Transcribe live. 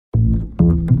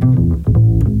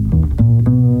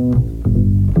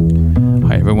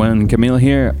everyone, Camille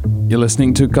here. You're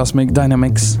listening to Cosmic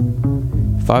Dynamics.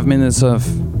 5 minutes of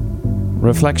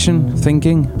reflection,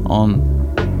 thinking on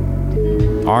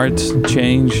art,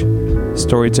 change,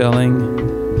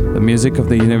 storytelling, the music of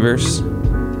the universe,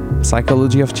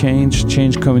 psychology of change,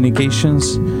 change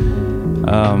communications.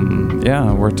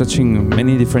 We're touching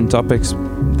many different topics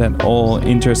that all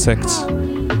intersect,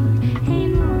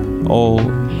 all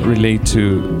relate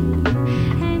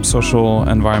to social,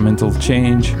 environmental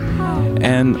change.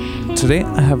 And today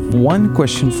I have one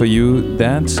question for you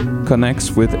that connects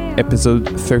with episode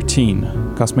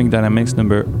 13, Cosmic Dynamics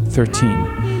number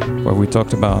 13, where we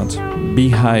talked about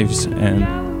beehives and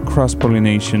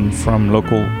cross-pollination from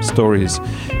local stories.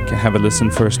 You can have a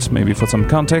listen first, maybe for some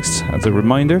context, as a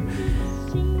reminder.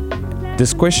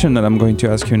 This question that I'm going to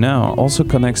ask you now also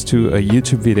connects to a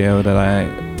YouTube video that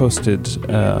I posted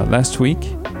last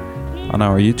week on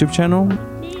our YouTube channel,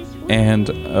 and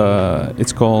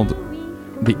it's called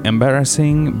The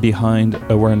Embarrassing Behind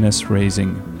Awareness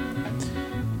Raising.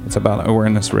 It's about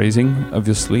awareness raising,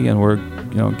 obviously, and we're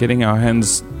getting our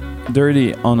hands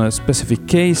dirty on a specific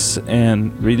case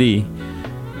and really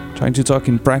trying to talk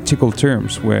in practical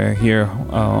terms, where here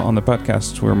on the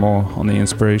podcast we're more on the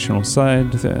inspirational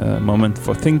side, a moment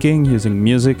for thinking using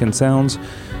music and sounds.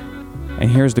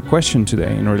 And here's the question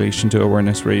today in relation to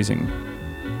awareness raising.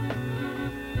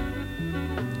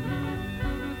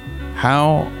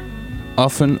 How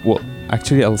often,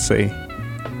 I'll say,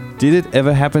 did it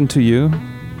ever happen to you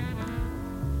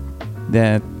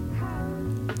that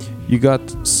you got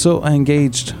so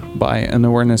engaged by an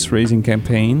awareness raising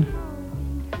campaign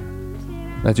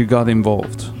that you got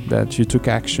involved, that you took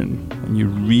action, and you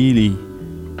really,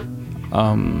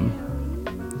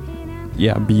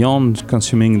 beyond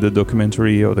consuming the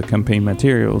documentary or the campaign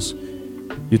materials,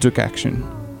 you took action?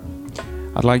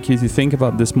 I'd like you to think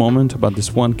about this moment, about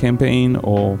this one campaign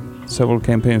or several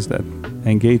campaigns that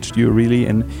engaged you really,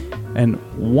 and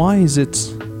why is it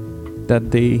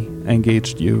that they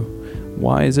engaged you?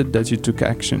 Why is it that you took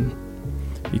action?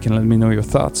 You can let me know your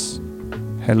thoughts.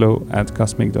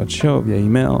 hello@cosmic.show via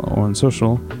email or on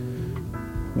social.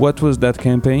 What was that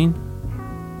campaign?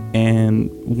 And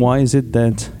why is it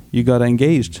that you got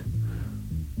engaged?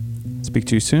 Speak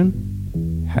to you soon.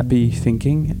 Happy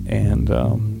thinking, and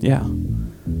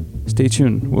stay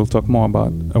tuned. We'll talk more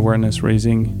about awareness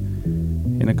raising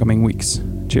in the coming weeks.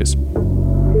 Cheers.